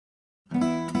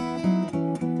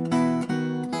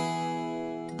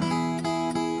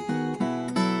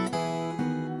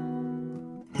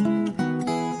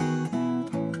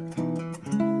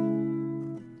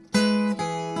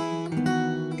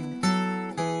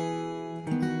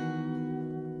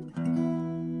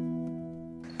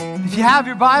If you have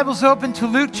your Bibles open to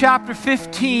Luke chapter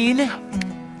 15,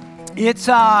 it's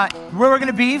where we're going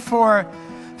to be for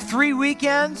 3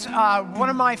 weekends. One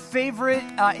of my favorite,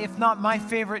 if not my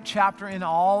favorite chapter in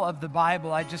all of the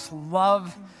Bible. I just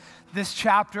love this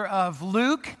chapter of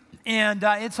Luke. And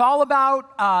it's all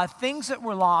about things that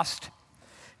were lost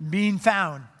being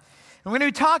found. And we're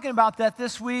going to be talking about that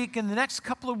this week and the next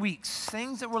couple of weeks.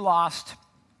 Things that were lost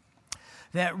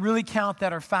that really count,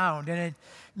 that are found. And it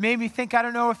made me think, I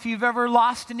don't know if you've ever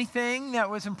lost anything that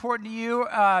was important to you.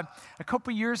 A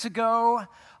couple years ago,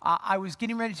 I was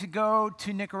getting ready to go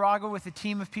to Nicaragua with a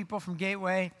team of people from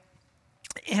Gateway.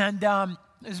 And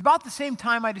it was about the same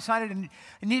time I decided I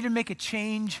needed to make a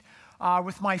change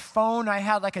with my phone. I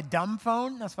had like a dumb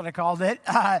phone. That's what I called it.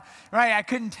 Right? I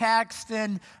couldn't text,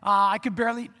 and I could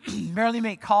barely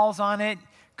make calls on it.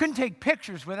 Couldn't take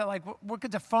pictures with it. Like, what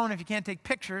good's a phone if you can't take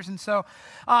pictures? And so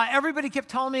everybody kept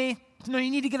telling me, you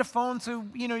need to get a phone so,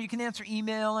 you can answer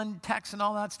email and text and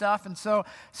all that stuff. And so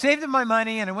saved up my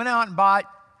money, and I went out and bought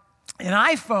an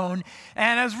iPhone,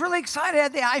 and I was really excited. I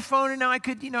had the iPhone, and now I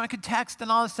could text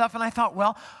and all this stuff. And I thought,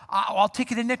 well, I'll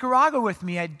take it to Nicaragua with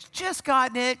me. I'd just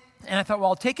gotten it, and I thought, well,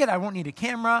 I'll take it. I won't need a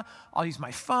camera. I'll use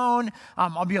my phone.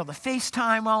 I'll be able to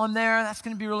FaceTime while I'm there. That's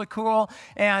going to be really cool,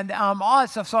 and all that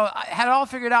stuff. So I had it all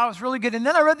figured out. It was really good. And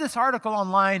then I read this article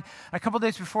online a couple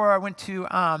days before I went to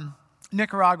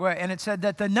Nicaragua, and it said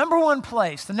that the number one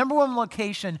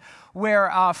location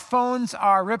where phones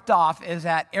are ripped off is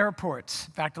at airports,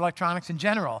 in fact, electronics in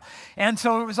general. And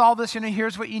so it was all this,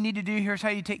 here's what you need to do, here's how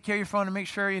you take care of your phone and make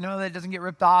sure, that it doesn't get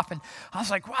ripped off. And I was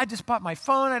like, well, I just bought my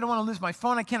phone, I don't want to lose my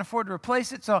phone, I can't afford to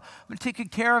replace it, so I'm going to take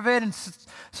good care of it. And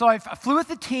so I flew with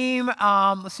the team.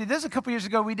 This is a couple years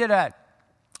ago. We did a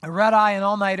red-eye, an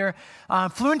all-nighter,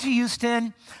 flew into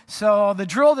Houston. So the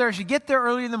drill there is you get there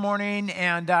early in the morning,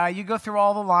 and you go through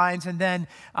all the lines, and then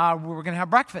we're going to have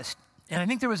breakfast. And I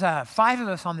think there was 5 of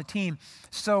us on the team.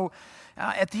 So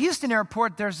at the Houston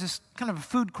airport, there's this kind of a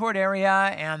food court area,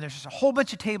 and there's just a whole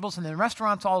bunch of tables, and then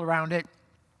restaurants all around it.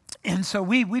 And so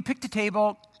we picked a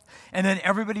table, and then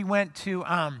everybody went to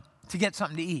get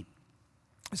something to eat.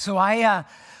 So I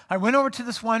went over to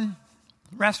this one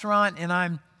restaurant, and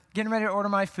I'm getting ready to order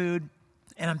my food,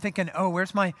 and I'm thinking, oh,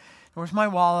 where's my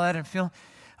wallet? I'm feeling,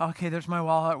 okay, there's my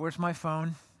wallet. Where's my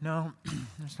phone? No,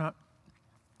 there's not.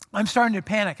 I'm starting to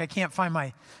panic. I can't find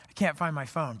my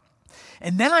phone.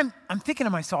 And then I'm thinking to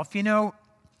myself,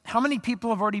 how many people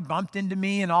have already bumped into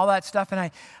me and all that stuff?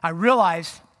 And I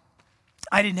realized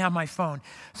I didn't have my phone.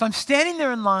 So I'm standing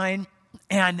there in line,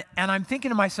 and I'm thinking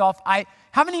to myself, I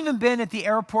haven't even been at the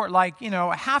airport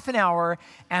a half an hour,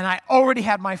 and I already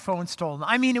had my phone stolen.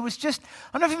 I mean, it was just,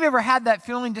 I don't know if you've ever had that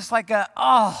feeling, just like first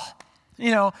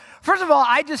of all,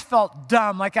 I just felt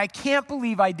dumb. Like, I can't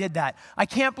believe I did that. I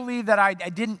can't believe that I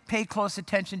didn't pay close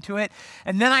attention to it.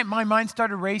 And then my mind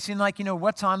started racing,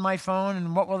 what's on my phone,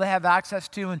 and what will they have access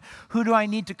to, and who do I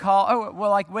need to call? Oh,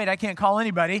 well, wait, I can't call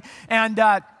anybody. And,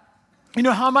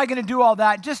 how am I going to do all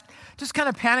that? Just kind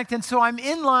of panicked. And so I'm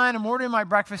in line, I'm ordering my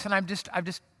breakfast, and I'm just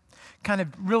kind of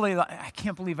really, I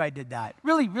can't believe I did that.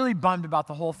 Really, really bummed about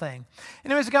the whole thing.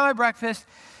 Anyways, I got my breakfast,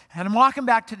 and I'm walking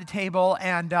back to the table,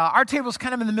 and our table's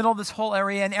kind of in the middle of this whole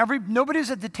area, and nobody's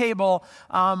at the table.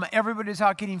 Everybody's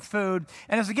out getting food.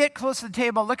 And as I get close to the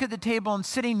table, I look at the table, and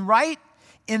sitting right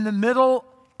in the middle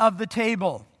of the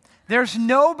table, there's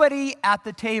nobody at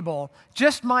the table,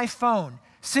 just my phone,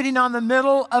 sitting on the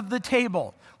middle of the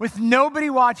table with nobody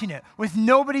watching it, with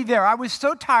nobody there. I was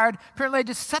so tired, apparently I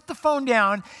just set the phone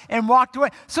down and walked away.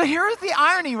 So here's the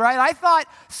irony, right? I thought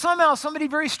somehow somebody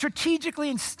very strategically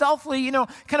and stealthily, kind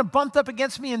of bumped up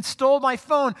against me and stole my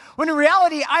phone, when in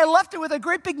reality, I left it with a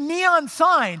great big neon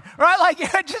sign, right?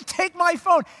 Just take my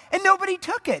phone, and nobody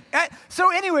took it. So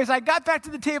anyways, I got back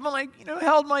to the table, and I,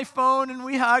 held my phone, and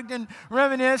we hugged and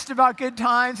reminisced about good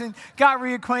times and got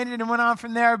reacquainted and went on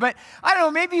from there. But I don't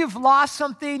know, maybe you've lost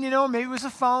something, maybe it was a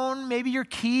phone, maybe your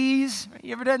keys.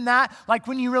 You ever done that? Like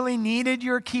when you really needed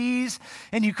your keys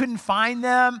and you couldn't find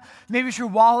them. Maybe it's your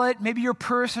wallet, maybe your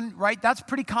purse, and right, that's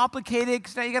pretty complicated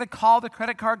because now you got to call the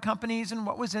credit card companies and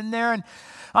what was in there.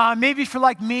 And maybe if you're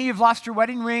like me, you've lost your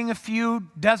wedding ring a few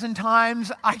dozen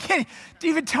times. I can't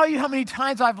even tell you how many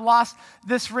times I've lost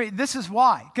this ring. This is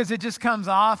why, because it just comes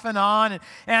off and on.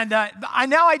 And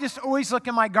I just always look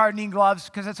at my gardening gloves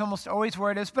because that's almost always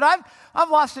where it is. But I've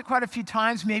lost it quite a few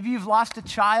times. Maybe you've lost a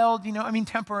child,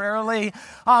 temporarily.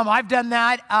 I've done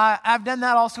that. I've done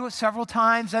that also several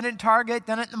times. Done it at Target,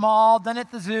 done it at the mall, done it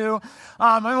at the zoo.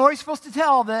 I'm always supposed to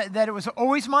tell that it was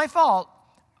always my fault.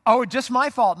 Oh, just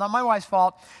my fault, not my wife's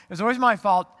fault. It was always my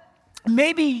fault.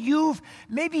 Maybe you've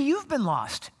been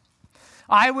lost.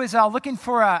 I was looking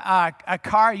for a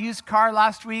used car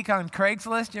last week on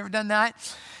Craigslist. You ever done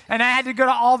that? And I had to go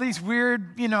to all these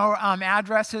weird,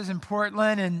 addresses in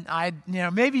Portland.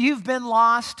 And maybe you've been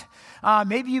lost.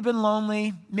 Maybe you've been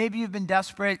lonely. Maybe you've been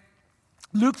desperate.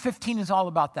 Luke 15 is all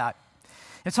about that.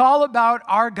 It's all about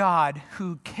our God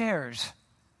who cares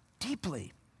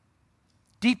deeply,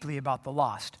 deeply about the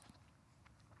lost.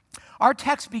 Our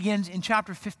text begins in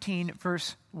chapter 15,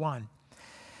 verse 1.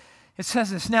 It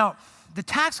says this, "Now, the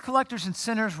tax collectors and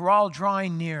sinners were all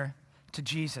drawing near to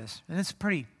Jesus." And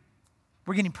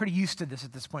we're getting pretty used to this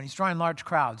at this point. He's drawing large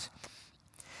crowds.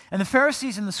 And the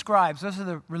Pharisees and the scribes, those are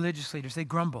the religious leaders, they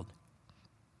grumbled.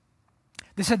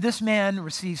 They said, "This man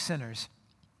receives sinners.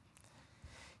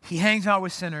 He hangs out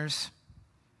with sinners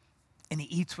and he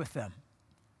eats with them."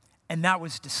 And that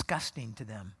was disgusting to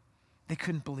them. They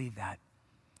couldn't believe that.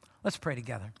 Let's pray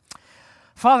together.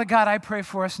 Father God, I pray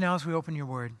for us now as we open your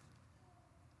word.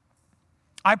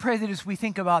 I pray that as we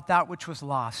think about that which was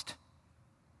lost,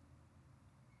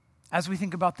 as we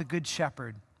think about the good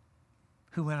shepherd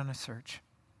who went on a search,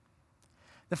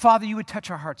 that Father, you would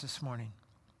touch our hearts this morning,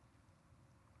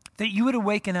 that you would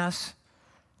awaken us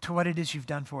to what it is you've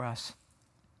done for us,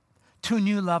 to a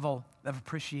new level of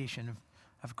appreciation,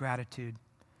 of gratitude,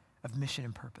 of mission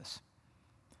and purpose.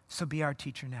 So be our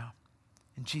teacher now.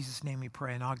 In Jesus' name we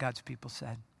pray, and all God's people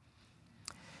said.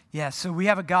 Yes, so we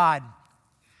have a God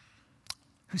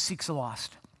who seeks the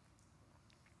lost.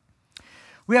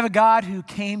 We have a God who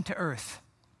came to earth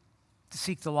to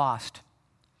seek the lost.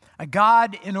 A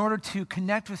God, in order to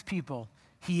connect with people,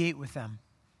 he ate with them,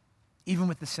 even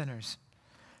with the sinners,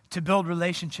 to build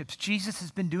relationships. Jesus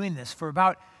has been doing this for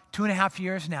about 2.5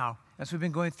 years now, as we've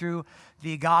been going through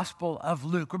the Gospel of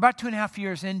Luke. We're about 2.5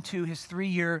 years into his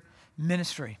 3-year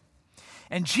ministry.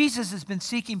 And Jesus has been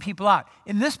seeking people out.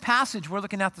 In this passage we're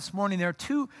looking at this morning, there are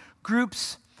two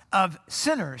groups of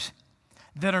sinners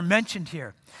that are mentioned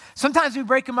here. Sometimes we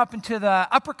break them up into the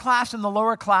upper class and the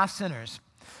lower class sinners.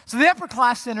 So the upper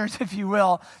class sinners, if you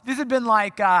will, these have been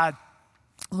like the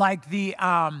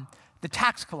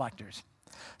tax collectors.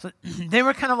 So they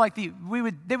were kind of like they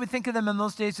would think of them in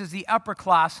those days as the upper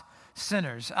class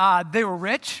sinners. They were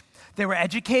rich, they were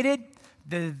educated,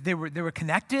 they were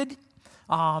connected,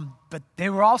 but they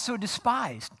were also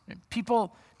despised.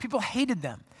 People hated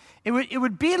them. It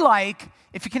would be like,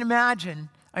 if you can imagine,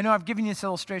 I know I've given you this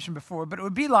illustration before, but it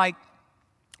would be like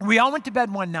we all went to bed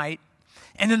one night,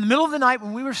 and in the middle of the night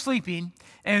when we were sleeping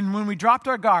and when we dropped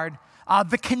our guard,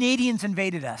 the Canadians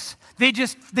invaded us. They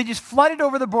just flooded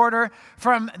over the border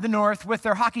from the north with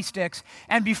their hockey sticks,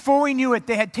 and before we knew it,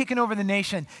 they had taken over the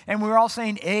nation, and we were all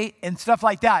saying "eh" and stuff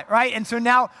like that, right? And so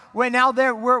now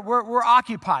we're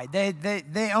occupied.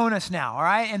 They own us now, all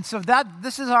right? And so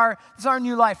this is our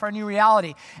new life, our new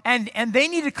reality, and they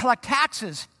need to collect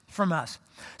taxes from us.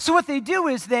 So what they do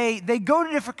is they go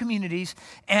to different communities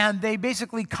and they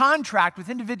basically contract with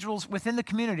individuals within the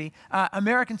community,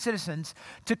 American citizens,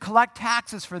 to collect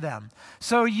taxes for them.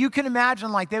 So you can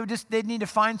imagine, like they'd need to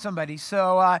find somebody.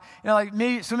 So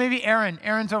maybe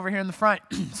Aaron's over here in the front.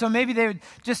 So maybe they would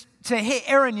just say, "Hey,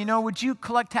 Aaron, would you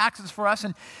collect taxes for us?"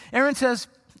 And Aaron says,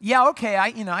 "Yeah, okay.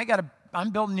 I'm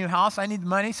building a new house. I need the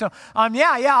money. So I'll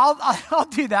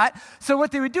do that." So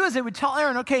what they would do is they would tell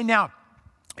Aaron, "Okay, now,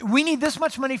 we need this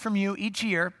much money from you each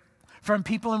year from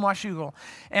people in Washougal.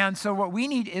 And so what we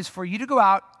need is for you to go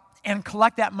out and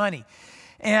collect that money.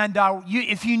 And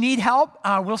if you need help,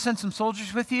 we'll send some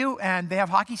soldiers with you, and they have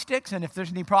hockey sticks, and if there's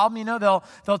any problem,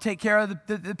 they'll take care of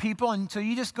the people. And so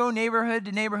you just go neighborhood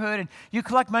to neighborhood, and you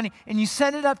collect money, and you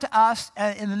send it up to us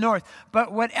in the north.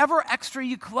 But whatever extra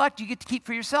you collect, you get to keep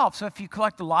for yourself. So if you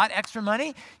collect a lot extra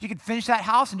money, you can finish that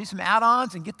house and do some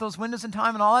add-ons and get those windows in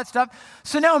time and all that stuff."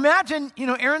 So now imagine,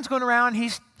 Aaron's going around,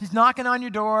 he's knocking on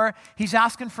your door. He's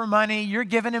asking for money. You're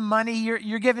giving him money.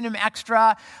 You're giving him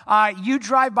extra. You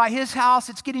drive by his house.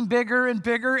 It's getting bigger and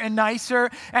bigger and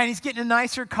nicer, and he's getting a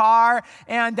nicer car.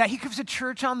 And he comes to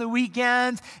church on the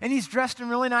weekends, and he's dressed in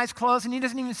really nice clothes, and he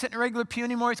doesn't even sit in a regular pew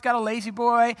anymore. He's got a lazy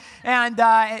boy. And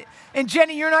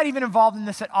Jenny, you're not even involved in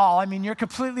this at all. I mean, you're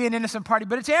completely an innocent party,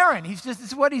 but it's Aaron. This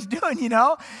is what he's doing,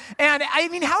 And I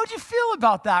mean, how would you feel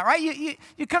about that, right?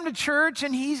 You come to church,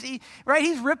 and he's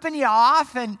ripping you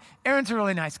off, and Aaron's a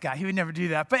really nice guy. He would never do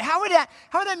that. But how would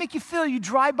that make you feel? You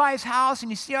drive by his house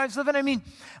and you see how he's living.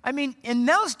 I mean, in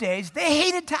those days, they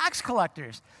hated tax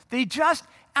collectors. They just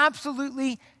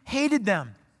absolutely hated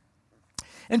them.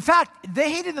 In fact,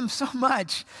 they hated them so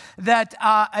much that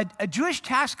a Jewish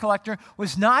tax collector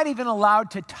was not even allowed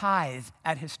to tithe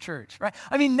at his church, right?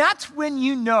 I mean, that's when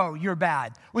you know you're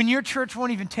bad, when your church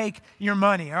won't even take your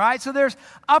money, all right? So there's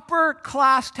upper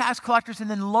class tax collectors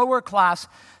and then lower class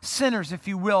sinners, if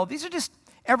you will. These are just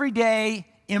everyday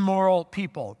immoral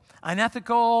people,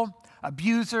 unethical,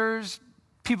 abusers,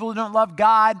 people who don't love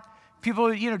God,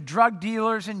 people, drug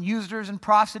dealers and users and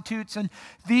prostitutes, and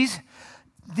these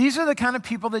are the kind of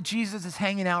people that Jesus is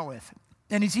hanging out with,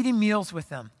 and he's eating meals with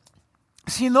them.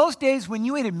 See, in those days, when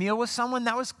you ate a meal with someone,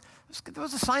 that was a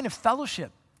sign of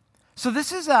fellowship. So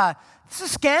this is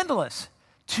scandalous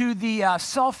to the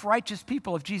self-righteous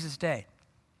people of Jesus' day,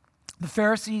 the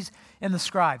Pharisees and the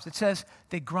scribes. It says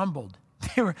they grumbled.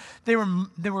 They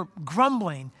were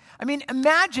grumbling. I mean,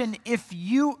 imagine if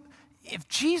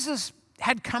Jesus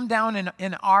had come down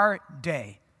in our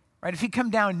day, right? If he'd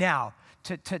come down now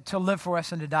to live for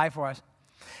us and to die for us.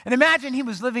 And imagine he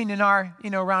was living in our,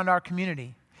 around our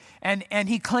community. And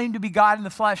he claimed to be God in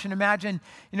the flesh. And imagine,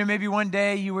 maybe one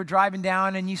day you were driving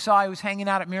down and you saw he was hanging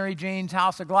out at Mary Jane's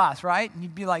House of Glass, right? And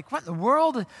you'd be like, what in the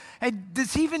world?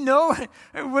 Does he even know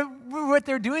what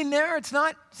they're doing there? It's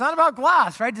not about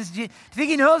glass, right? Do you think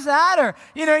he knows that? Or,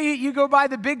 you go by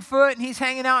the Bigfoot and he's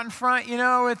hanging out in front,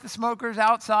 with the smokers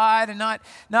outside and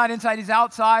not inside, he's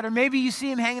outside. Or maybe you see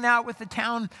him hanging out with the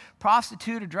town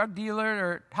prostitute or drug dealer,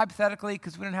 or hypothetically,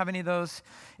 because we don't have any of those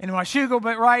in Washougal,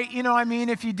 but right,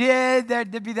 if you did,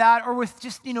 there'd be that, or with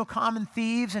just, common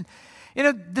thieves. And,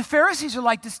 the Pharisees are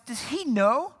like, does he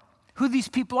know who these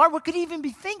people are? What could he even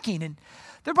be thinking? And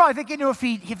they're probably thinking,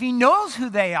 if he knows who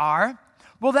they are,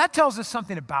 well, that tells us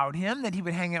something about him, that he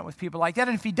would hang out with people like that.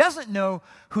 And if he doesn't know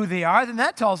who they are, then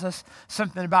that tells us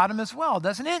something about him as well,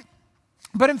 doesn't it?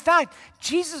 But in fact,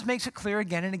 Jesus makes it clear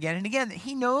again and again and again that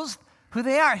he knows who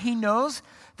they are. He knows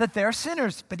that they're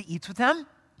sinners, but he eats with them.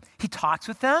 He talks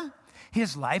with them. He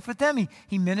has life with them.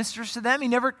 He ministers to them. He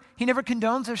never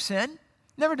condones their sin.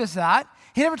 Never does that.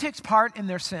 He never takes part in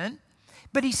their sin.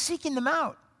 But he's seeking them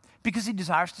out because he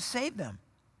desires to save them.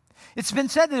 It's been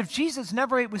said that if Jesus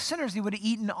never ate with sinners, he would have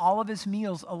eaten all of his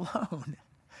meals alone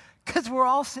because we're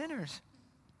all sinners.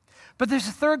 But there's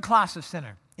a third class of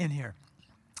sinner in here.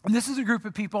 And this is a group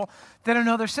of people that don't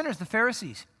know they're sinners, the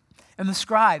Pharisees and the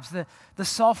scribes, the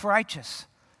self-righteous,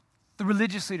 the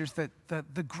religious leaders,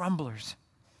 the grumblers.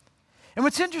 And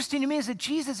what's interesting to me is that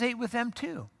Jesus ate with them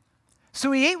too.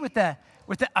 So he ate with the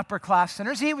upper class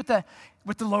sinners, he ate with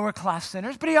the lower class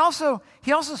sinners, but he also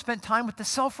spent time with the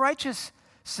self-righteous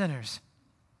sinners.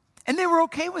 And they were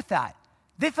okay with that.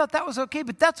 They thought that was okay,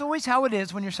 but that's always how it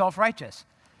is when you're self-righteous.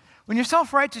 When you're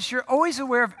self-righteous, you're always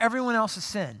aware of everyone else's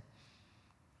sin,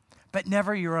 but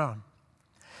never your own.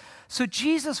 So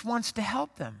Jesus wants to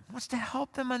help them,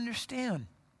 understand.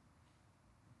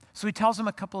 So he tells them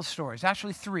a couple of stories,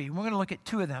 actually 3. We're going to look at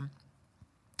 2 of them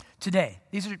today.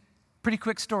 These are pretty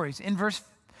quick stories. In verse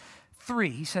 3,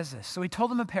 he says this. So he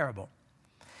told them a parable.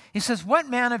 He says, what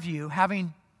man of you,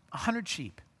 having 100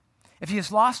 sheep, if he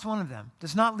has lost one of them,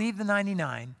 does not leave the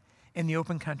 99 in the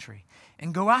open country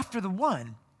and go after the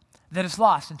one that is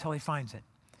lost until he finds it?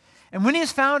 And when he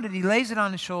has found it, he lays it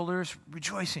on his shoulders,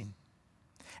 rejoicing.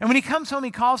 And when he comes home,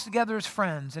 he calls together his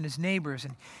friends and his neighbors,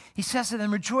 and he says to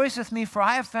them, rejoice with me, for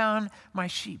I have found my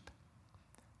sheep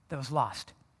that was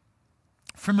lost.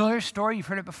 Familiar story, you've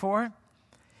heard it before.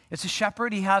 It's a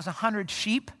shepherd, he has 100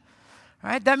 sheep. All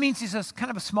right, that means he's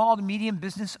kind of a small to medium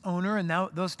business owner in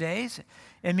those days.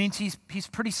 It means he's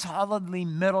pretty solidly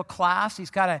middle class.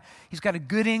 He's got a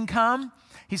good income.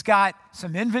 He's got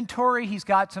some inventory. He's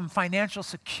got some financial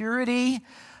security.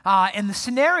 And the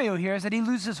scenario here is that he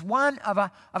loses one of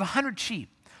 100 sheep.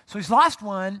 So he's lost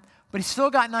one, but he's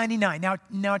still got 99.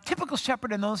 Now a typical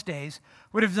shepherd in those days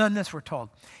would have done this, we're told.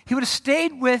 He would have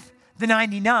stayed with the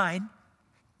 99.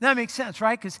 That makes sense,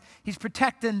 right? Because he's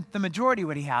protecting the majority of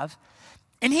what he has.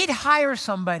 And he'd hire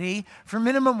somebody for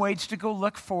minimum wage to go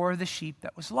look for the sheep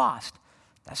that was lost.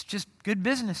 That's just good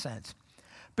business sense.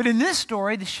 But in this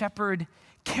story, the shepherd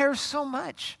cares so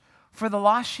much for the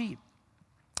lost sheep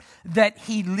that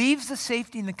he leaves the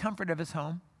safety and the comfort of his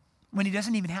home when he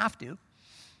doesn't even have to.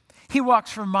 He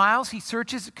walks for miles. He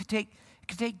searches. It could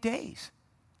take days.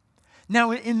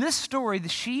 Now, in this story, the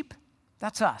sheep,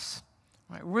 that's us.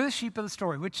 Right? We're the sheep of the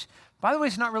story, which, by the way,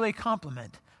 is not really a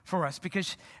compliment for us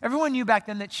because everyone knew back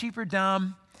then that sheep are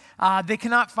dumb. They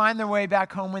cannot find their way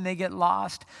back home when they get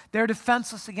lost. They're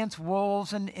defenseless against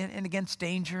wolves and against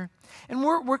danger. And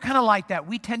we're kind of like that.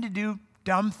 We tend to do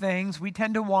dumb things. We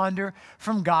tend to wander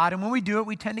from God. And when we do it,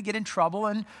 we tend to get in trouble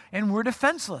and we're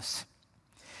defenseless.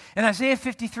 In Isaiah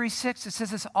 53:6, it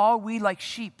says this, all we like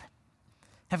sheep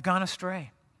have gone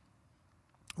astray.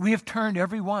 we have turned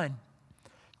every one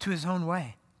to his own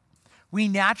way. We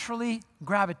naturally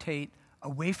gravitate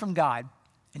away from God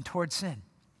and towards sin.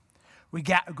 We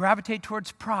gravitate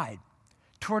towards pride,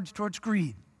 towards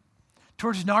greed,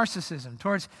 towards narcissism,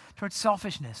 towards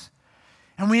selfishness.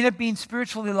 And we end up being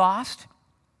spiritually lost.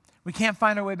 We can't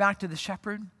find our way back to the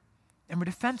shepherd, and we're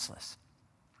defenseless.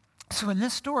 So in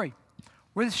this story,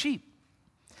 we're the sheep,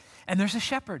 and there's a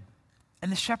shepherd,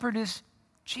 and the shepherd is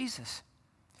Jesus.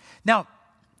 Now,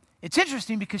 it's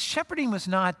interesting because shepherding was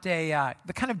not the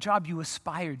kind of job you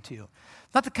aspired to.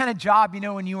 Not the kind of job,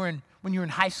 when you were in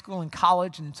high school and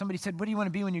college, and somebody said, "What do you want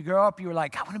to be when you grow up?" You were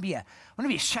like, "I want to be a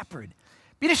shepherd."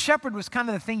 Being a shepherd was kind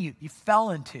of the thing you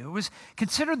fell into. It was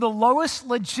considered the lowest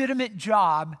legitimate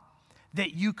job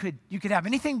that you could have.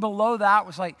 Anything below that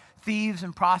was like thieves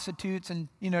and prostitutes and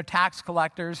tax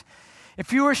collectors.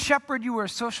 If you were a shepherd, you were a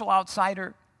social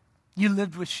outsider. You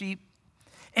lived with sheep.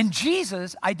 And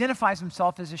Jesus identifies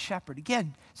himself as a shepherd.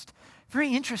 Again, it's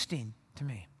very interesting to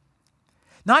me.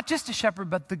 Not just a shepherd,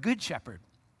 but the good shepherd.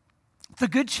 The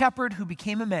good shepherd who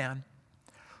became a man,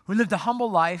 who lived a humble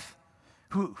life,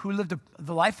 who lived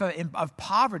the life of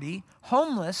poverty,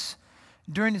 homeless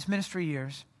during his ministry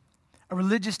years, a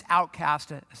religious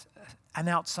outcast, an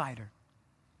outsider.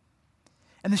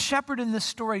 And the shepherd in this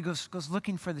story goes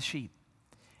looking for the sheep.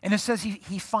 And it says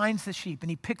he finds the sheep and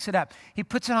he picks it up. He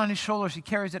puts it on his shoulders. He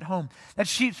carries it home. That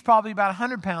sheep's probably about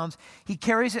 100 pounds. He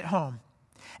carries it home.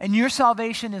 And your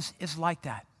salvation is like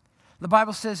that. The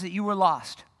Bible says that you were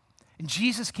lost. And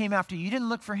Jesus came after you. You didn't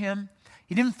look for him.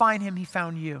 You didn't find him. He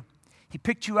found you. He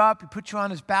picked you up. He put you on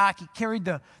his back. He carried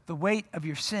the weight of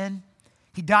your sin.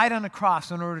 He died on a cross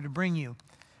in order to bring you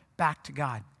back to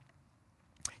God.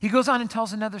 He goes on and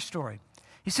tells another story.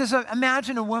 He says,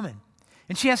 imagine a woman.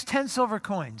 And she has 10 silver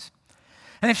coins.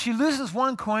 And if she loses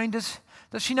one coin, does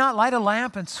she not light a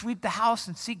lamp and sweep the house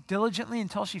and seek diligently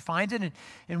until she finds it?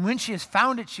 And when she has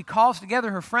found it, she calls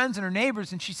together her friends and her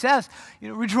neighbors, and she says,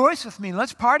 rejoice with me.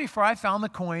 Let's party, for I found the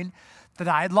coin that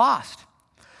I had lost.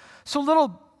 So a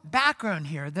little background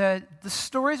here. The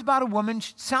story is about a woman.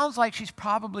 Sounds like she's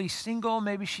probably single.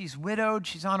 Maybe she's widowed.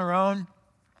 She's on her own.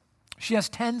 She has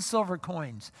 10 silver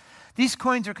coins. These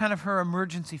coins are kind of her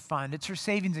emergency fund. It's her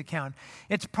savings account.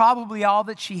 It's probably all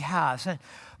that she has. And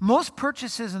most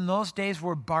purchases in those days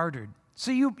were bartered.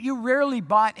 So you rarely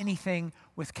bought anything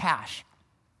with cash.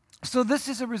 So this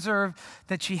is a reserve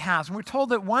that she has. And we're told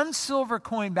that one silver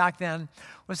coin back then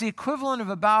was the equivalent of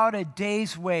about a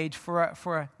day's wage for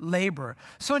a laborer.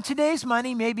 So in today's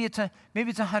money, maybe it's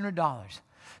 $100.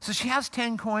 So she has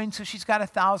 10 coins, so she's got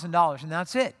 $1,000, and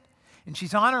that's it. And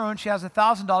she's on her own. She has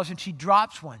 $1,000, and she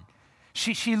drops one.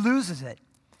 She loses it,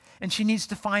 and she needs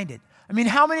to find it. I mean,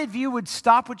 how many of you would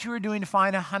stop what you were doing to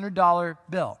find a $100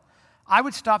 bill? I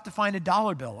would stop to find a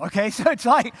dollar bill, okay? So it's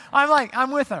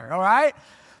I'm with her, all right?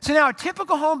 So now a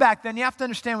typical home back then, you have to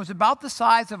understand, was about the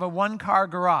size of a one-car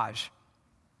garage.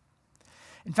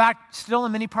 In fact, still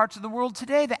in many parts of the world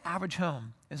today, the average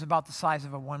home is about the size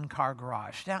of a one-car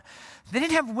garage. Now, they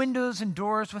didn't have windows and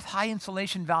doors with high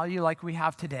insulation value like we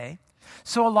have today.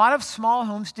 So a lot of small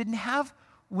homes didn't have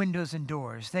windows and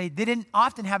doors. They didn't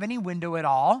often have any window at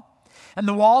all. And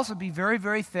the walls would be very,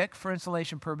 very thick for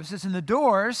insulation purposes. And the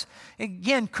doors,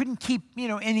 again, couldn't keep,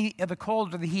 any of the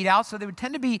cold or the heat out. So they would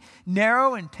tend to be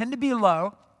narrow and tend to be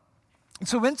low. And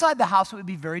so inside the house, it would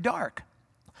be very dark.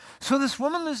 So this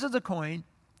woman loses a coin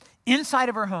inside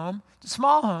of her home. It's a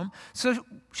small home. So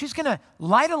she's going to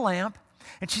light a lamp,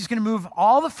 and she's going to move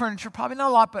all the furniture, probably not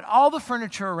a lot, but all the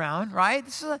furniture around, right?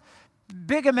 This is a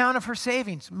big amount of her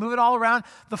savings. Move it all around.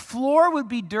 The floor would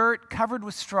be dirt covered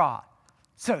with straw.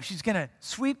 So she's going to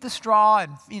sweep the straw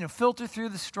and, filter through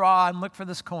the straw and look for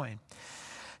this coin.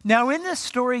 Now, in this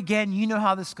story, again, you know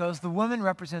how this goes. The woman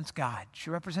represents God. She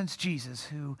represents Jesus,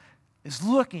 who is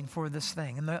looking for this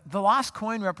thing. And the lost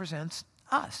coin represents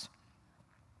us.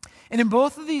 And in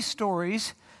both of these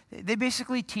stories, they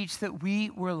basically teach that we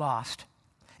were lost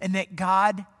and that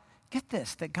God, get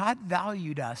this, that God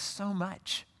valued us so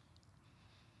much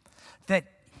that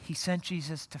he sent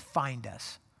Jesus to find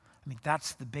us. I mean,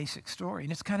 that's the basic story.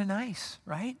 And it's kind of nice,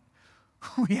 right?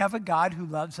 We have a God who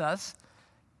loves us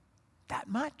that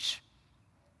much.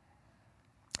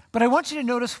 But I want you to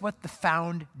notice what the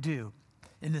found do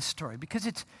in this story, because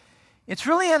it's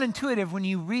really unintuitive when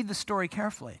you read the story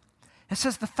carefully. It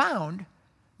says the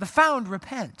found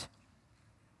repent.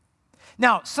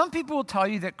 Now, some people will tell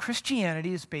you that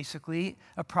Christianity is basically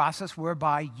a process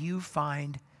whereby you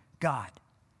find God.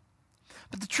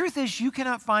 But the truth is, you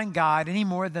cannot find God any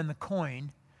more than the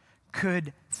coin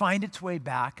could find its way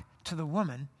back to the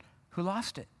woman who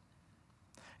lost it.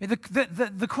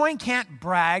 The coin can't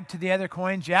brag to the other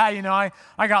coins. Yeah,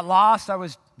 I got lost. I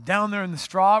was down there in the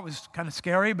straw. It was kind of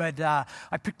scary, but I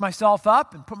picked myself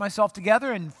up and put myself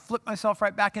together and flipped myself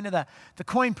right back into the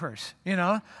coin purse,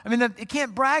 it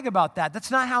can't brag about that.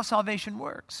 That's not how salvation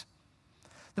works.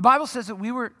 The Bible says that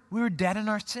we were dead in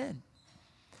our sin.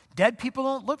 Dead people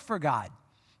don't look for God.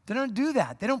 They don't do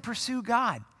that. They don't pursue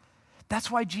God.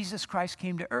 That's why Jesus Christ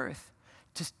came to earth,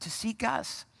 to seek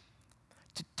us,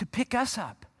 to pick us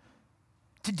up,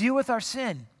 to deal with our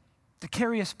sin, to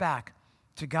carry us back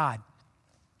to God.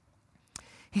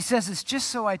 He says it's just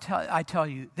so I tell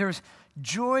you, there's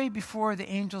joy before the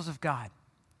angels of God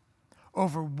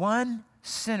over one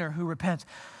sinner who repents.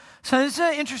 So this is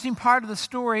an interesting part of the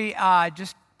story,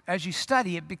 just as you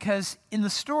study it, because in the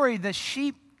story, the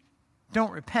sheep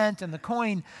don't repent and the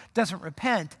coin doesn't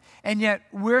repent, and yet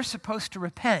we're supposed to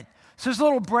repent. So there's a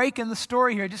little break in the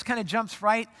story here. It just kind of jumps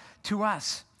right to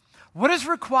us. What is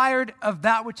required of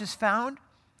that which is found?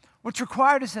 What's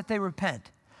required is that they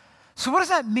repent. So what does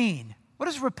that mean? What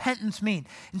does repentance mean?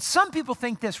 And some people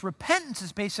think this. Repentance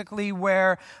is basically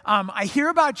where I hear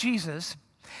about Jesus,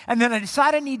 and then I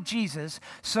decide I need Jesus,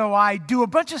 so I do a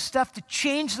bunch of stuff to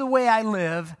change the way I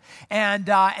live, and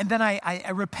then I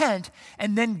repent,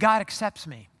 and then God accepts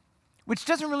me, which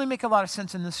doesn't really make a lot of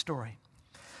sense in this story.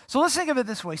 So let's think of it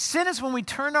this way. Sin is when we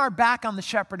turn our back on the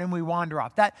shepherd and we wander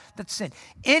off. That's sin.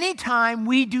 Anytime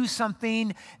we do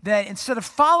something that instead of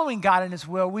following God and his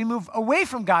will, we move away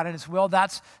from God and his will,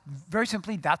 that's very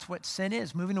simply, that's what sin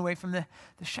is, moving away from the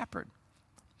shepherd.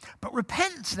 But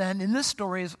repentance then, in this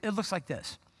story, it looks like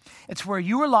this. It's where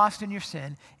you were lost in your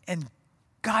sin and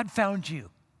God found you.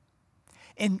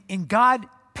 And God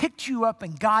picked you up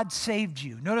and God saved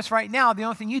you. Notice right now, the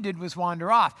only thing you did was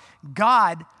wander off.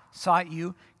 God sought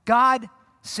you. God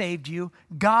saved you.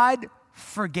 God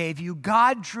forgave you.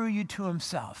 God drew you to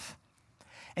himself.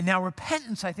 And now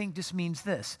repentance, I think, just means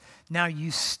this. Now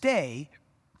you stay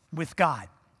with God.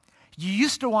 You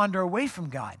used to wander away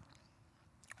from God.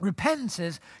 Repentance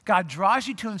is God draws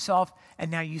you to himself,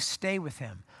 and now you stay with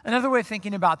him. Another way of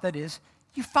thinking about that is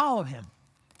you follow him.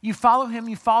 You follow him,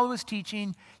 you follow his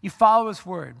teaching, you follow his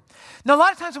word. Now, a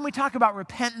lot of times when we talk about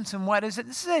repentance and what is it,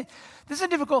 this is a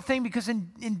difficult thing because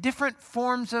in different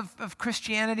forms of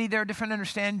Christianity, there are different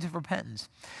understandings of repentance.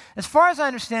 As far as I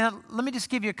understand it, let me just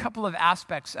give you a couple of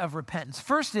aspects of repentance.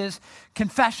 First is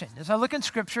confession. As I look in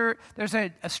Scripture, there's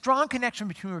a strong connection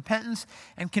between repentance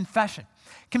and confession.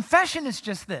 Confession is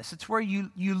just this. It's where you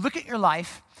look at your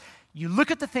life, you look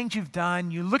at the things you've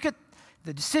done, you look at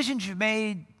the decisions you've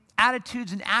made,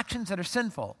 attitudes and actions that are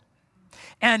sinful.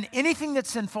 And anything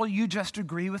that's sinful, you just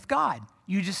agree with God.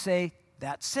 You just say,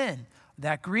 that's sin.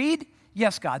 That greed?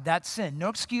 Yes, God, that's sin. No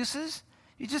excuses.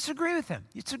 You just agree with him.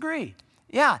 You just agree.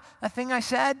 Yeah, that thing I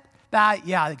said,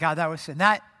 yeah, God, that was sin.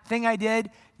 That thing I did,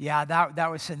 yeah,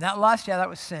 that was sin. That lust, yeah, that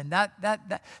was sin.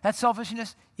 That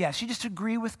selfishness, yes, you just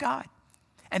agree with God.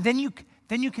 And then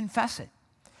you confess it.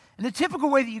 And the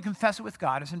typical way that you confess it with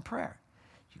God is in prayer.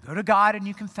 You go to God and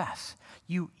you confess.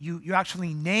 You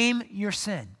actually name your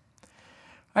sin. All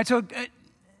right, so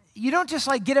you don't just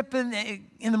like get up in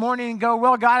the morning and go,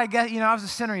 well, God, I guess, I was a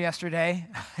sinner yesterday.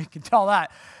 I can tell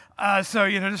that. So,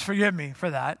 just forgive me for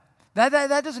that.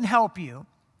 That doesn't help you.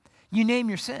 You name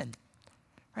your sin.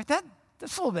 Right?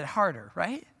 That's a little bit harder,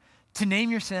 right? To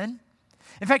name your sin.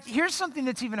 In fact, here's something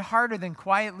that's even harder than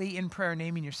quietly in prayer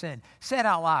naming your sin. Say it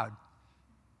out loud.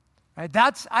 Right?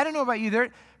 I don't know about you.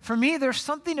 For me, there's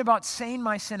something about saying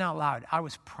my sin out loud. I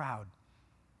was proud.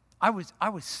 I was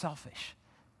selfish.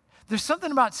 There's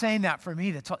something about saying that for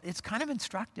me it's kind of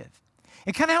instructive.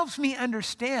 It kind of helps me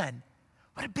understand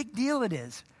what a big deal it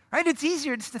is. Right? It's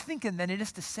easier just to think it than it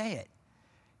is to say it.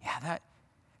 Yeah,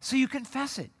 so you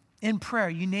confess it in prayer.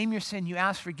 You name your sin. You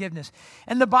ask forgiveness.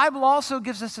 And the Bible also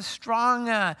gives us a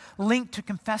strong link to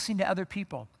confessing to other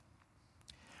people.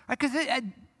 Right? Because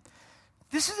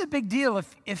this is a big deal.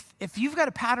 If you've got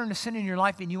a pattern of sin in your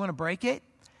life and you want to break it,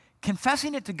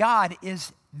 confessing it to God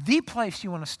is the place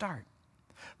you want to start.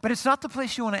 But it's not the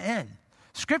place you want to end.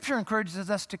 Scripture encourages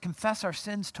us to confess our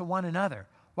sins to one another.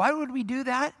 Why would we do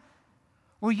that?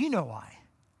 Well, you know why.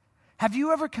 Have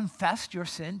you ever confessed your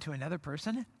sin to another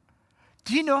person?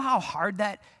 Do you know how hard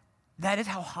that is,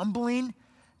 how humbling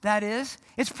that is?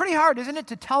 It's pretty hard, isn't it,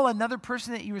 to tell another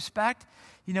person that you respect,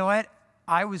 you know what?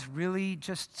 I was really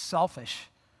just selfish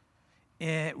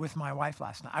with my wife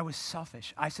last night. I was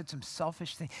selfish. I said some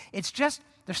selfish things. It's just,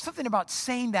 there's something about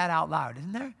saying that out loud,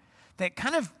 isn't there? That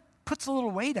kind of puts a little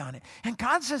weight on it. And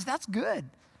God says that's good.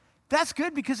 That's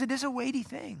good because it is a weighty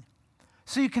thing.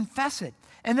 So you confess it.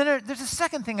 And then there's a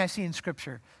second thing I see in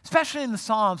Scripture, especially in the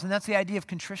Psalms, and that's the idea of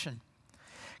contrition.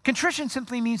 Contrition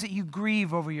simply means that you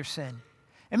grieve over your sin.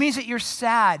 It means that you're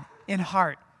sad in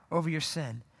heart over your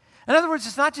sin. In other words,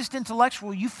 it's not just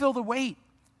intellectual. You feel the weight.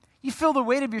 You feel the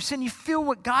weight of your sin. You feel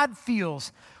what God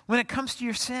feels when it comes to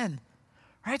your sin.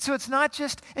 Right? So it's not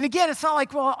just, and again, it's not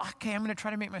like, well, okay, I'm going to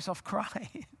try to make myself cry.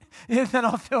 And then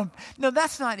I'll feel, no,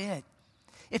 that's not it.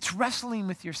 It's wrestling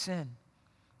with your sin.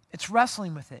 It's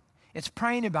wrestling with it. It's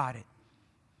praying about it.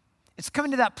 It's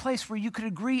coming to that place where you could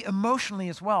agree emotionally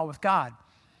as well with God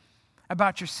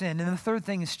about your sin. And the third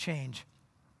thing is change.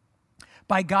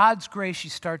 By God's grace, you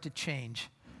start to change.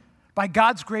 By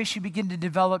God's grace, you begin to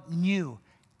develop new,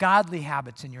 godly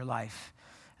habits in your life,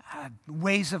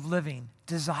 ways of living,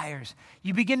 desires.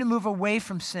 You begin to move away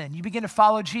from sin. You begin to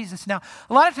follow Jesus. Now,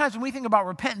 a lot of times when we think about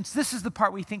repentance, this is the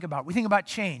part we think about. We think about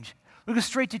change. We go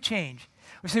straight to change.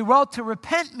 We say, well, to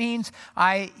repent means,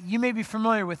 you may be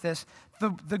familiar with this,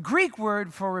 the Greek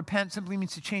word for repent simply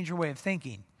means to change your way of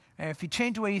thinking. And if you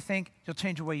change the way you think, you'll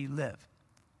change the way you live.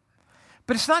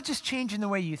 But it's not just changing the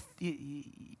way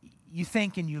you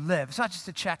think and you live. It's not just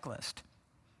a checklist.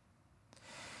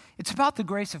 It's about the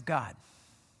grace of God.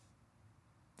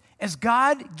 As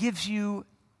God gives you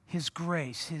his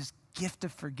grace, his gift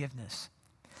of forgiveness,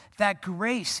 that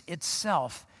grace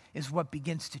itself is what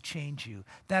begins to change you.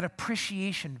 That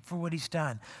appreciation for what he's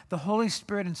done. The Holy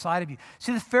Spirit inside of you.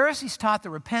 See, the Pharisees taught that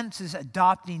repentance is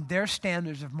adopting their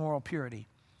standards of moral purity.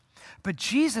 But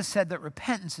Jesus said that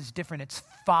repentance is different. It's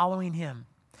following him.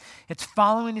 It's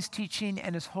following his teaching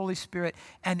and his Holy Spirit,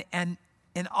 and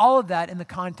in all of that in the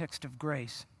context of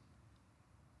grace.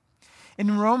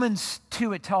 In Romans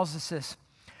 2, it tells us this,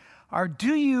 or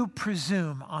do you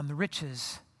presume on the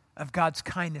riches of God's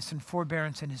kindness and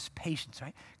forbearance and his patience,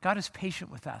 right? God is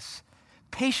patient with us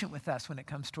when it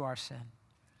comes to our sin.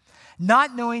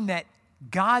 Not knowing that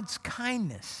God's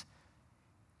kindness,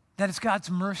 that is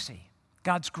God's mercy,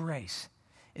 God's grace,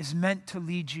 is meant to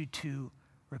lead you to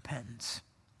repentance.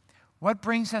 What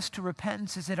brings us to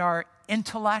repentance? Is it our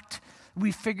intellect?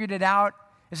 We figured it out?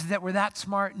 Is it that we're that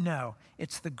smart? No,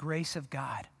 it's the grace of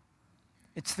God.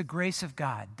 It's the grace of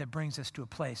God that brings us to a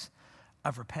place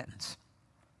of repentance.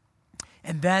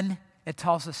 And then it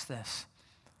tells us this,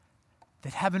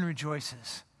 that heaven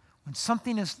rejoices. When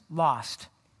something is lost,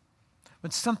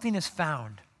 when something is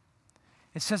found,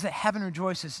 it says that heaven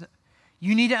rejoices.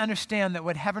 You need to understand that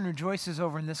what heaven rejoices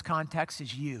over in this context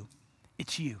is you.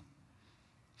 It's you.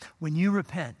 When you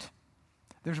repent,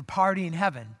 there's a party in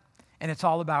heaven, and it's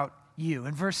all about you.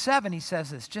 In verse 7, he says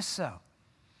this, just so,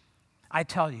 I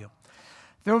tell you,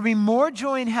 there will be more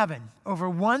joy in heaven over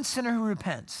one sinner who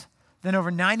repents than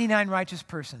over 99 righteous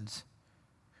persons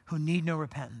who need no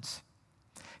repentance.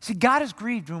 See, God is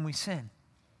grieved when we sin,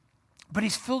 but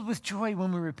he's filled with joy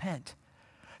when we repent.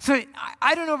 So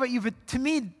I don't know about you, but to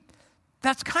me,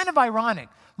 that's kind of ironic.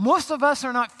 Most of us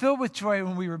are not filled with joy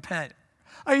when we repent.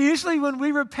 Usually when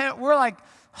we repent, we're like,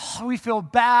 oh, we feel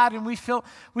bad and we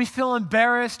feel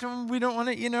embarrassed and we don't want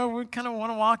to, we kind of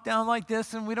want to walk down like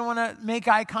this and we don't want to make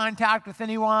eye contact with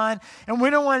anyone and we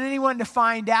don't want anyone to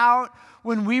find out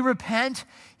when we repent.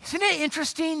 Isn't it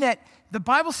interesting that the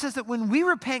Bible says that when we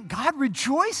repent, God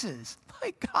rejoices?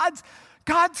 Like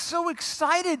God's so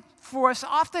excited for us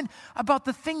often about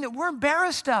the thing that we're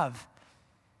embarrassed of.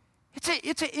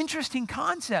 It's an interesting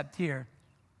concept here.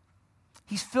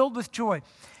 He's filled with joy.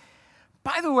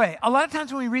 By the way, a lot of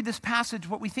times when we read this passage,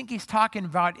 what we think he's talking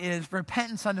about is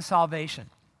repentance unto salvation.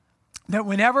 That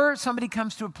whenever somebody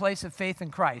comes to a place of faith in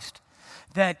Christ,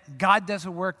 that God does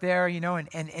a work there,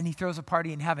 and he throws a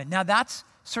party in heaven. Now, that's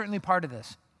certainly part of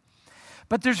this.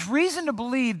 But there's reason to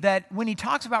believe that when he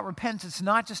talks about repentance, it's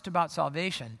not just about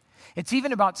salvation. It's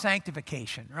even about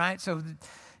sanctification, right? So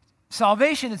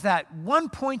salvation is that one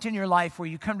point in your life where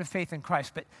you come to faith in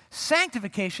Christ. But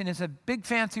sanctification is a big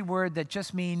fancy word that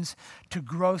just means to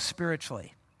grow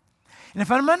spiritually. And if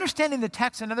I'm understanding the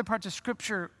text and other parts of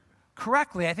Scripture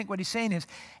correctly, I think what he's saying is,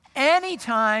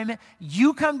 anytime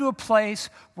you come to a place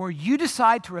where you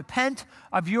decide to repent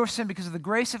of your sin because of the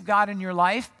grace of God in your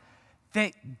life,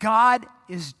 that God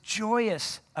is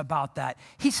joyous about that.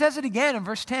 He says it again in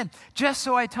verse 10, just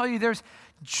so I tell you, there's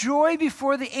joy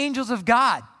before the angels of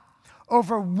God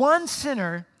over one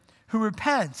sinner who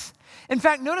repents. In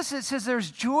fact, notice it says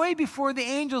there's joy before the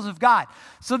angels of God.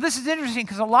 So this is interesting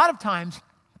because a lot of times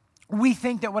we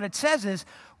think that what it says is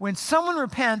when someone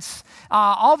repents,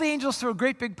 all the angels throw a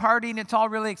great big party and it's all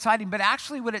really exciting. But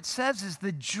actually what it says is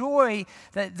the joy,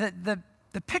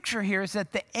 the picture here is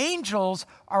that the angels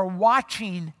are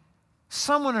watching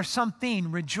someone or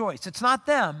something rejoice. It's not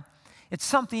them. It's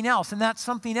something else, and that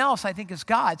something else, I think, is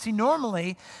God. See,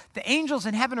 normally, the angels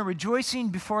in heaven are rejoicing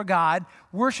before God,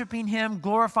 worshiping him,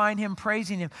 glorifying him,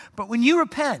 praising him. But when you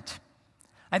repent,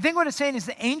 I think what it's saying is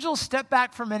the angels step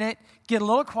back for a minute, get a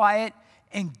little quiet,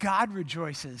 and God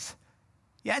rejoices.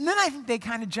 Yeah, and then I think they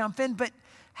kind of jump in, but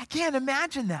I can't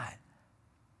imagine that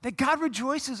God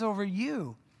rejoices over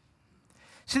you.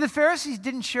 See, the Pharisees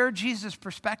didn't share Jesus'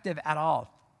 perspective at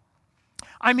all.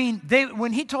 I mean,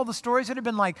 when he told the stories, it would have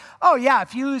been like, oh yeah,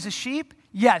 if you lose a sheep,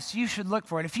 yes, you should look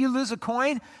for it. If you lose a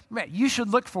coin, you should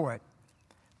look for it.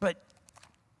 But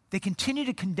they continue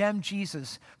to condemn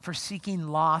Jesus for seeking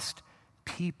lost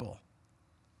people.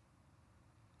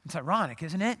 It's ironic,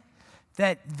 isn't it?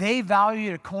 That they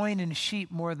valued a coin and a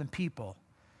sheep more than people.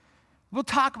 We'll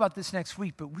talk about this next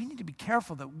week, but we need to be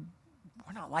careful that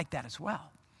we're not like that as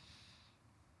well.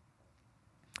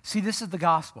 See, this is the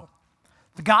gospel.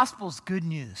 The gospel is good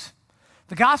news.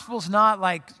 The gospel is not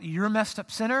like you're a messed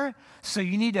up sinner, so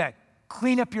you need to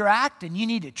clean up your act and you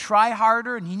need to try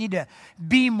harder and you need to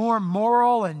be more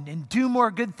moral and do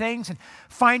more good things and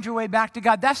find your way back to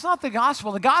God. That's not the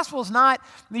gospel. The gospel is not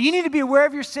that you need to be aware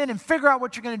of your sin and figure out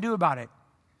what you're going to do about it.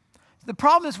 The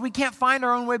problem is we can't find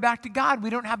our own way back to God. We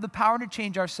don't have the power to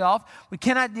change ourselves. We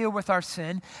cannot deal with our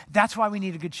sin. That's why we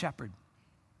need a good shepherd.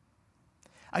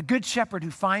 A good shepherd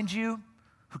who finds you,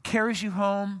 who carries you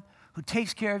home, who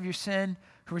takes care of your sin,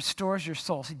 who restores your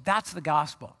soul. See, that's the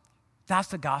gospel. That's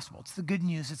the gospel. It's the good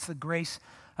news. It's the grace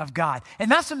of God.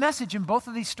 And that's the message in both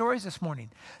of these stories this morning.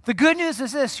 The good news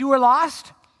is this: you were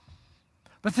lost,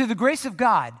 but through the grace of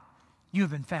God, you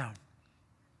have been found.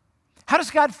 How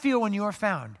does God feel when you are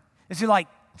found? Is he like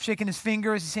shaking his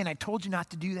finger? Is he saying, I told you not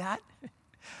to do that?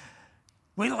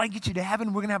 Wait till I get you to heaven,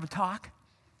 we're going to have a talk?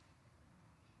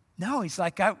 No, he's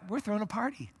like, we're throwing a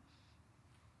party.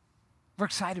 We're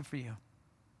excited for you.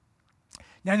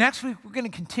 Now, next week, we're going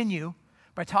to continue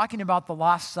by talking about the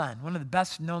lost son, one of the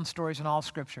best known stories in all of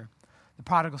Scripture, the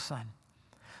prodigal son.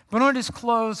 But I want to just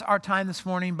close our time this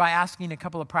morning by asking a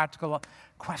couple of practical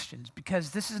questions,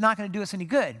 because this is not going to do us any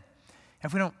good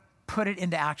if we don't put it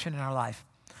into action in our life.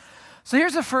 So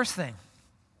here's the first thing.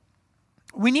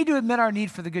 We need to admit our need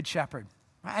for the good shepherd.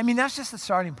 I mean, that's just the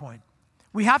starting point.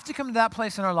 We have to come to that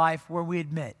place in our life where we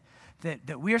admit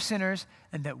that we are sinners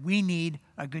and that we need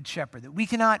a good shepherd, that we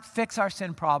cannot fix our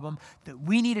sin problem, that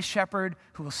we need a shepherd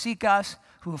who will seek us,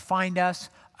 who will find us,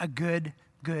 a good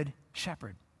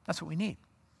shepherd. That's what we need.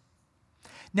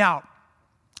 Now,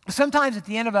 sometimes at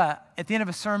the end of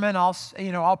a sermon,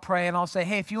 I'll pray and I'll say,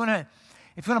 hey, if you want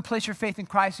to place your faith in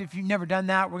Christ, if you've never done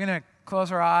that, we're going to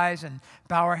close our eyes and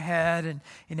bow our head, and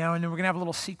then we're going to have a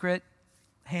little secret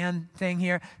hand thing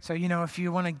here. So, if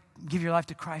you want to give your life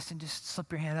to Christ, and just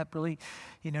slip your hand up really,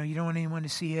 you don't want anyone to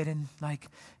see it, and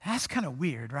that's kind of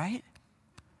weird, right?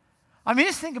 I mean,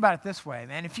 just think about it this way,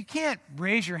 man. If you can't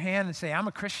raise your hand and say, I'm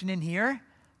a Christian in here,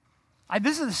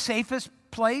 this is the safest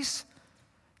place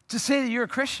to say that you're a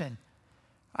Christian.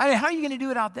 How are you going to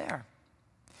do it out there?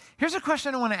 Here's a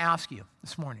question I want to ask you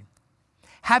this morning.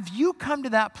 Have you come to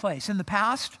that place in the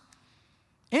past,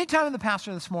 anytime in the past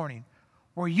or this morning,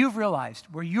 where you've realized,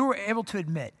 where you were able to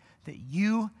admit that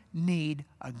you need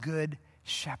a good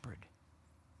shepherd?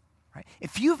 Right?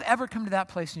 If you've ever come to that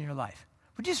place in your life,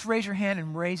 would you just raise your hand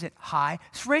and raise it high?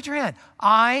 Just raise your hand.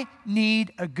 I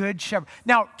need a good shepherd.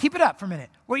 Now, keep it up for a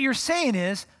minute. What you're saying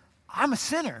is, I'm a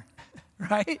sinner,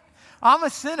 right? I'm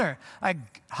a sinner, a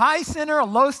high sinner, a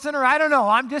low sinner, I don't know.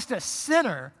 I'm just a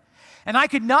sinner, and I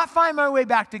could not find my way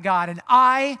back to God, and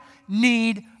I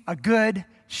need a good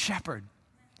shepherd.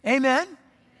 Amen?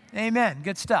 Amen.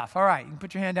 Good stuff. All right, you can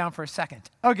put your hand down for a second.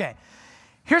 Okay,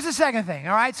 here's the second thing,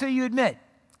 all right? So you admit.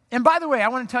 And by the way, I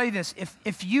want to tell you this.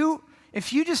 If you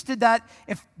just did that,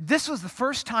 if this was the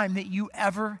first time that you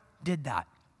ever did that,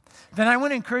 then I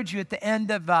want to encourage you at the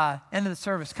end of the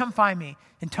service, come find me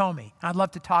and tell me. I'd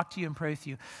love to talk to you and pray with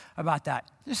you about that.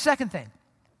 The second thing,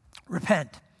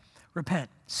 repent. Repent.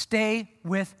 Stay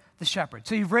with the shepherd.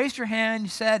 So you've raised your hand, you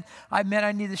said, I admit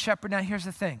I need the shepherd. Now here's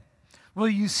the thing. Will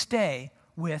you stay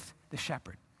with the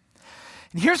shepherd?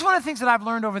 And here's one of the things that I've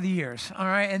learned over the years, all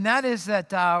right? And that is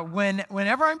that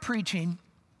whenever I'm preaching,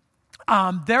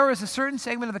 there is a certain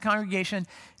segment of the congregation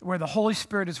where the Holy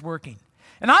Spirit is working.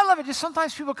 And I love it. Just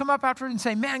sometimes people come up afterward and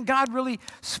say, man, God really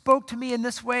spoke to me in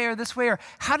this way, or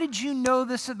how did you know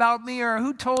this about me, or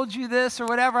who told you this, or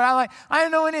whatever. I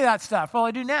don't know any of that stuff. Well,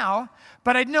 I do now,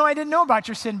 but I didn't know about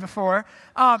your sin before.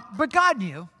 But God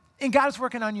knew, and God is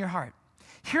working on your heart.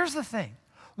 Here's the thing.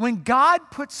 When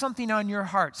God puts something on your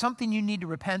heart, something you need to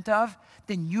repent of,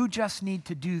 then you just need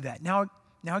to do that. Now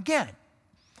again,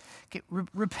 Okay,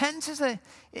 repentance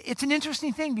it's an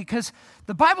interesting thing because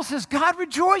the Bible says God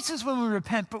rejoices when we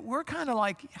repent, but we're kind of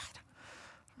like, I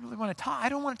don't really want to talk. I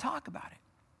don't want to talk about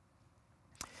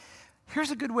it. Here's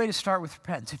a good way to start with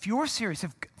repentance. If you're serious,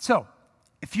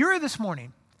 if you're here this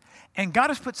morning and God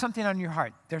has put something on your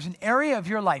heart, there's an area of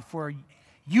your life where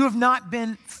you have not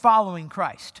been following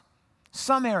Christ,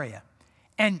 some area,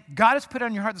 and God has put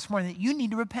on your heart this morning that you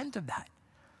need to repent of that.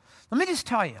 Let me just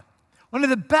tell you, one of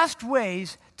the best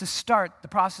ways to start the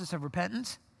process of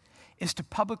repentance is to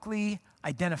publicly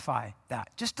identify that,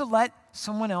 just to let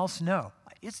someone else know.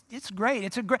 It's great.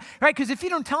 It's a great, right? Because if you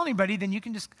don't tell anybody, then you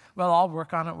can just, I'll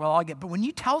work on it. But when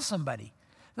you tell somebody,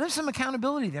 there's some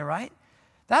accountability there, right?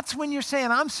 That's when you're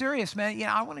saying, I'm serious, man.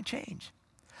 I want to change.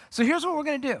 So here's what we're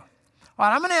going to do. All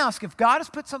right, I'm going to ask if God has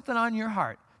put something on your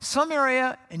heart, some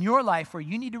area in your life where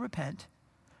you need to repent,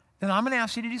 then I'm going to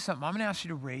ask you to do something. I'm going to ask you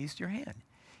to raise your hand.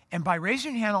 And by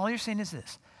raising your hand, all you're saying is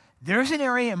this. There's an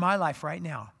area in my life right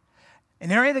now,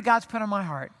 an area that God's put on my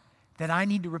heart that I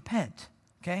need to repent,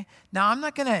 okay? Now, I'm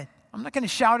not going to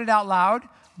shout it out loud,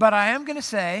 but I am going to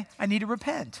say I need to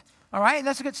repent, all right? And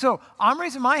that's good. So I'm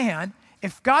raising my hand.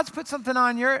 If God's put something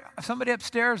on somebody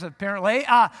upstairs apparently,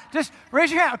 just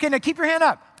raise your hand. Okay, now keep your hand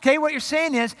up. Okay, what you're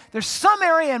saying is there's some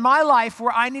area in my life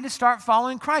where I need to start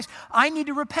following Christ. I need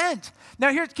to repent.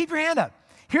 Now keep your hand up.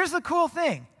 Here's the cool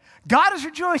thing. God is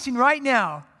rejoicing right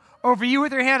now over you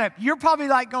with your hand up. You're probably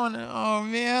like going, oh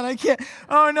man, I can't.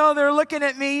 Oh no, they're looking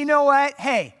at me. You know what?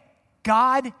 Hey,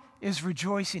 God is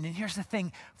rejoicing. And here's the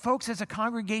thing. Folks, as a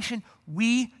congregation,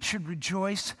 we should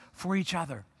rejoice for each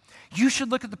other. You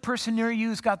should look at the person near you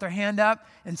who's got their hand up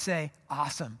and say,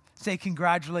 awesome. Say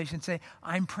congratulations. Say,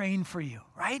 I'm praying for you,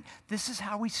 right? This is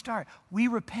how we start. We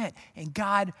repent and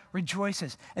God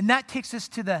rejoices. And that takes us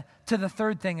to the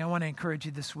third thing I want to encourage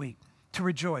you this week. To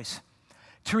rejoice.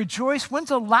 To rejoice. When's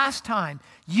the last time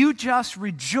you just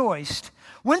rejoiced?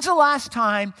 When's the last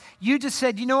time you just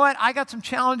said, you know what? I got some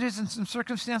challenges and some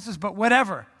circumstances, but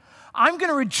whatever. I'm going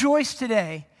to rejoice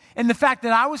today in the fact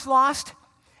that I was lost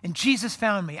and Jesus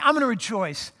found me. I'm going to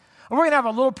rejoice. We're going to have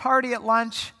a little party at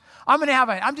lunch.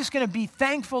 I'm just going to be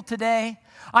thankful today.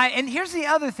 And here's the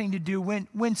other thing to do.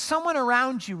 When someone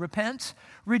around you repents,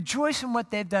 rejoice in what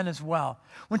they've done as well.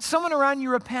 When someone around you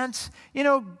repents,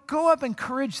 go up and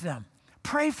encourage them.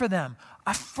 Pray for them.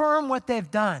 Affirm what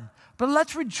they've done. But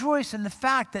let's rejoice in the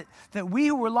fact that we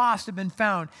who were lost have been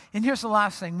found. And here's the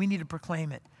last thing. We need to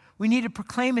proclaim it. We need to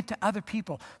proclaim it to other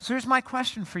people. So here's my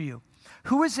question for you.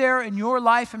 Who is there in your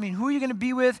life? Who are you going to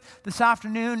be with this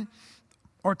afternoon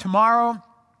or tomorrow?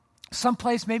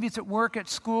 Someplace, maybe it's at work, at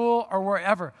school, or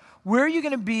wherever. Where are you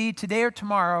going to be today or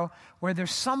tomorrow where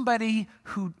there's somebody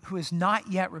who has not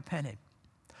yet repented?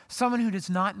 Someone who does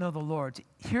not know the Lord.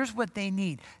 Here's what they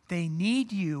need. They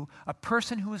need you, a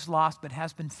person who is lost but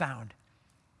has been found.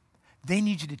 They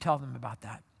need you to tell them about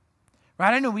that.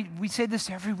 Right? I know we say this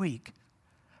every week,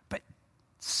 but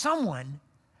someone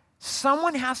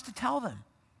has to tell them.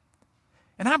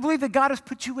 And I believe that God has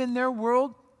put you in their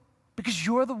world because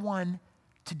you're the one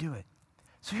to do it.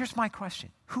 So here's my question.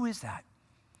 Who is that?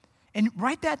 And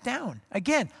write that down.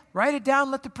 Again, write it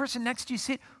down. Let the person next to you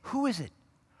see it. Who is it?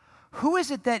 Who is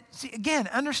it that, again,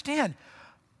 understand,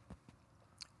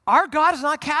 our God is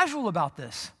not casual about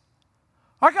this.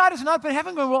 Our God has not been in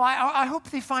heaven going, I hope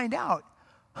they find out.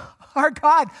 Our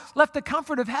God left the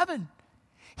comfort of heaven.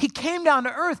 He came down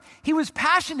to earth. He was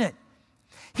passionate.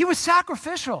 He was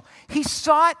sacrificial. He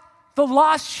sought the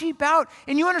lost sheep out.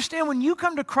 And you understand, when you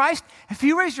come to Christ, if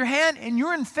you raise your hand and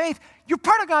you're in faith, you're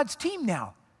part of God's team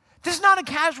now. This is not a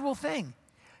casual thing.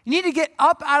 You need to get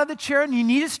up out of the chair and you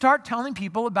need to start telling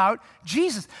people about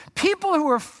Jesus. People who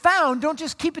are found don't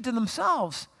just keep it to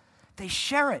themselves. They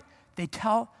share it. They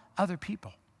tell other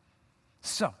people.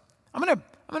 So I'm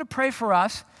gonna pray for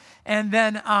us, and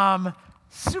then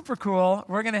super cool,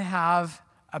 we're gonna have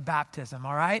a baptism,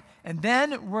 all right? And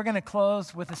then we're going to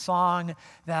close with a song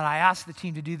that I asked the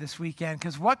team to do this weekend,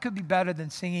 because what could be better than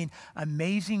singing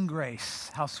Amazing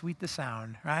Grace? How sweet the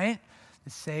sound, right?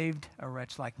 That saved a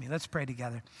wretch like me. Let's pray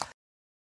together.